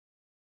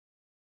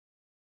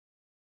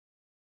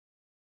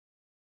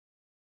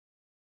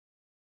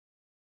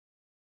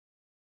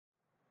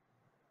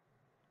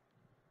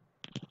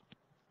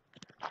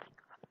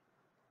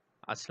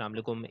Assalamu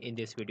alaikum. In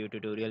this video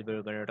tutorial,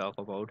 we're going to talk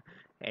about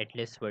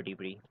atlas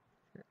vertebrae.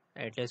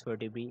 Atlas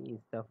vertebrae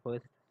is the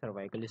first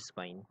cervical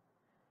spine.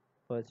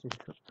 First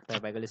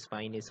cervical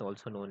spine is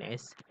also known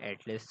as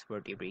atlas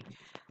vertebrae.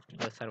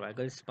 The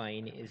cervical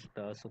spine is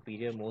the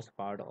superior most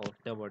part of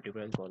the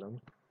vertebral column,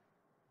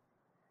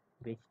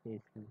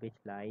 which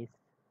lies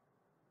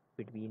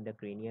between the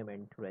cranium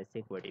and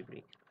thoracic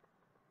vertebrae.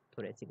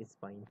 Thoracic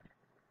spine.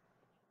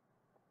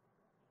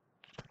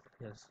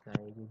 Just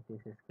like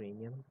this is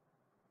cranium.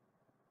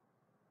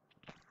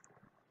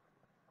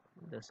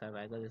 The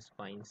cervical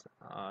spines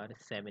are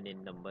 7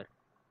 in number.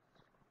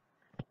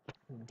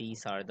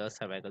 These are the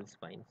cervical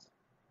spines.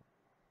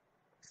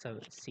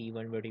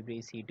 C1 vertebrae,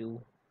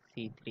 C2,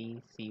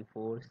 C3,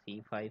 C4,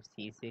 C5,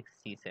 C6,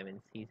 C7,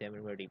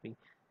 C7 vertebrae.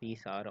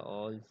 These are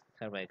all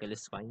cervical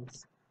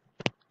spines.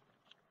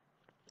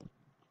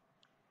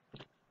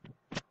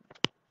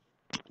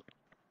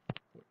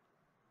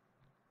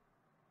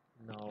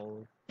 Now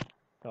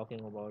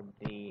talking about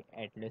the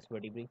atlas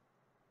vertebrae.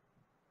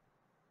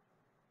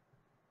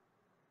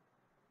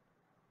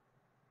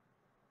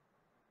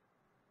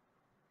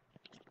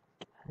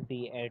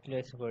 The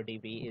atlas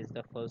vertebrae is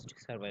the first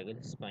cervical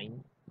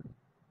spine.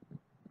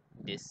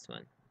 This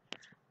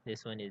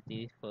one is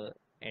the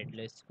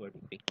atlas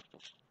vertebrae.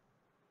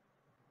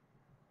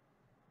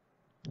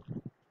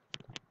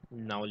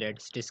 Now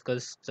let's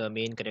discuss the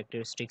main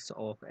characteristics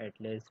of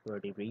atlas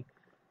vertebrae.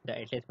 The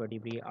atlas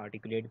vertebrae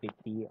articulate with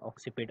the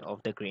occipit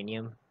of the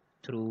cranium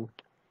through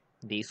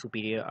the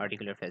superior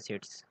articular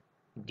facets.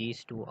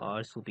 These two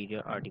are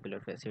superior articular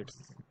facets.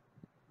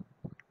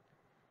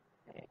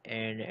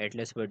 And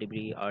atlas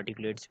vertebrae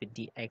articulates with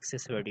the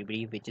axis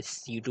vertebrae, which is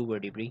C2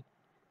 vertebrae,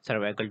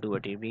 cervical 2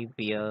 vertebrae,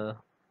 via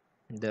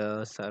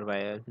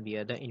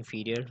the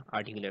inferior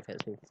articular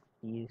facets.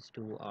 These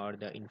two are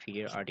the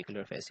inferior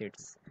articular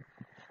facets.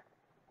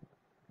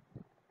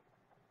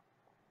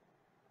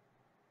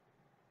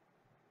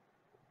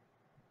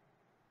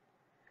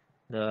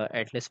 The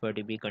atlas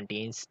vertebrae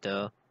contains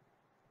the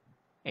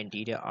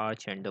anterior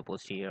arch and the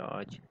posterior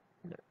arch.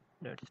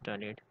 Let's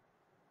turn it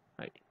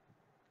right.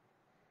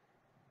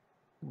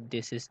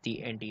 This is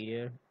the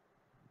anterior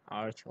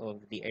arch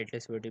of the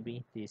atlas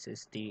vertebrae. This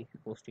is the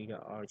posterior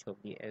arch of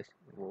the It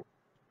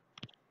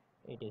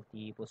is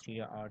the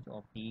posterior arch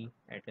of the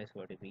atlas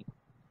vertebrae.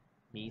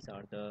 These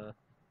are the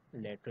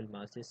lateral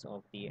masses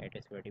of the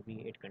atlas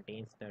vertebrae. It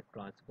contains the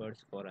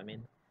transverse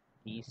foramen.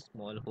 These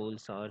small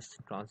holes are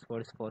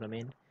transverse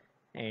foramen,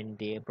 and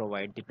they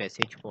provide the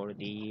passage for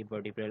the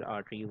vertebral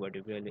artery,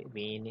 vertebral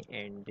vein,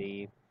 and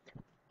the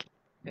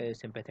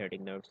sympathetic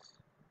nerves.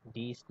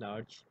 These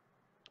large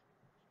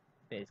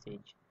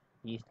passage,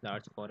 these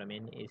large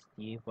foramen is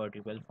the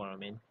vertebral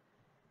foramen.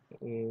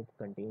 It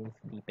contains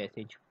the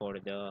passage for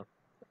the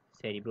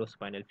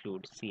cerebrospinal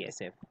fluid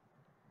 (CSF).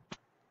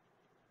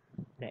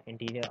 The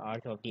anterior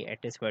arch of the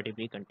atlas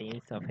vertebrae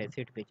contains a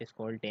facet which is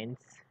called dens.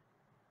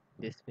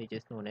 This which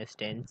is known as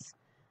dens.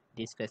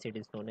 This facet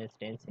is known as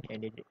dens,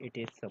 and it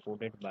is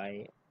supported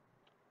by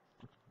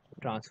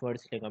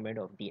transverse ligament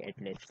of the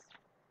atlas.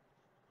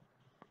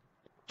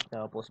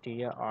 The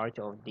posterior arch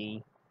of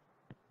the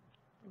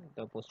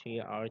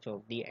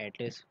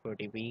atlas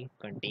vertebrae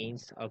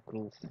contains a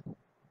groove.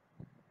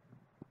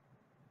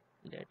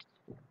 Let's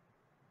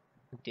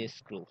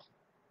this groove.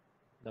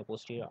 The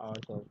posterior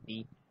arch of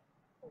the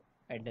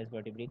atlas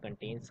vertebrae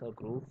contains a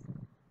groove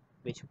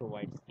which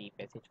provides the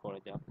passage for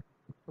the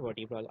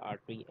vertebral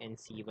artery and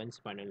C1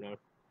 spinal nerve.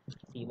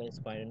 C1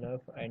 spinal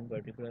nerve and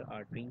vertebral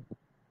artery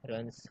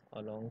runs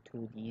along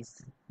through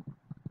these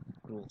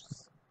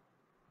grooves.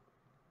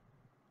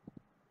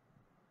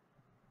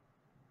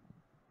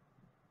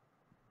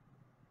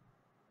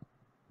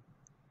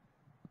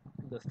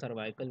 The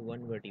cervical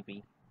 1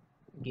 vertebrae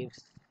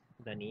gives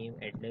the name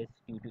atlas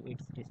due to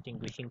its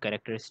distinguishing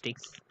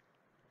characteristics,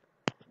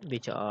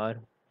 which are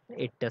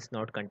it does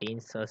not contain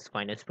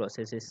spinous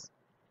processes.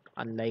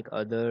 Unlike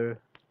other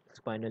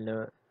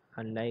spinal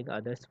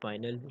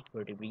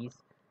vertebrae,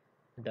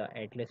 the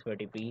atlas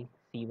vertebrae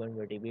C1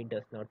 vertebrae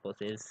does not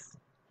possess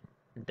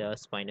the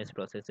spinous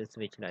processes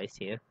which lies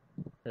here.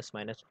 The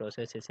spinous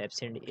process is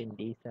absent in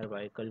the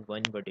cervical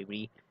 1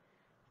 vertebrae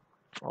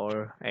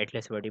or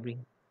atlas vertebrae.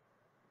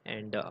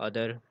 And the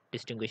other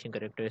distinguishing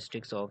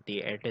characteristics of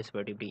the atlas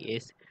vertebrae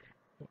is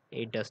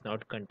it does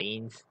not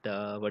contains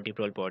the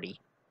vertebral body.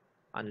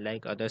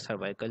 Unlike other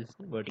cervical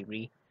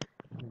vertebrae,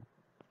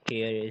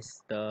 here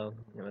is the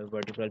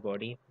vertebral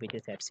body which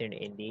is absent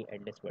in the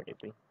atlas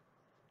vertebrae.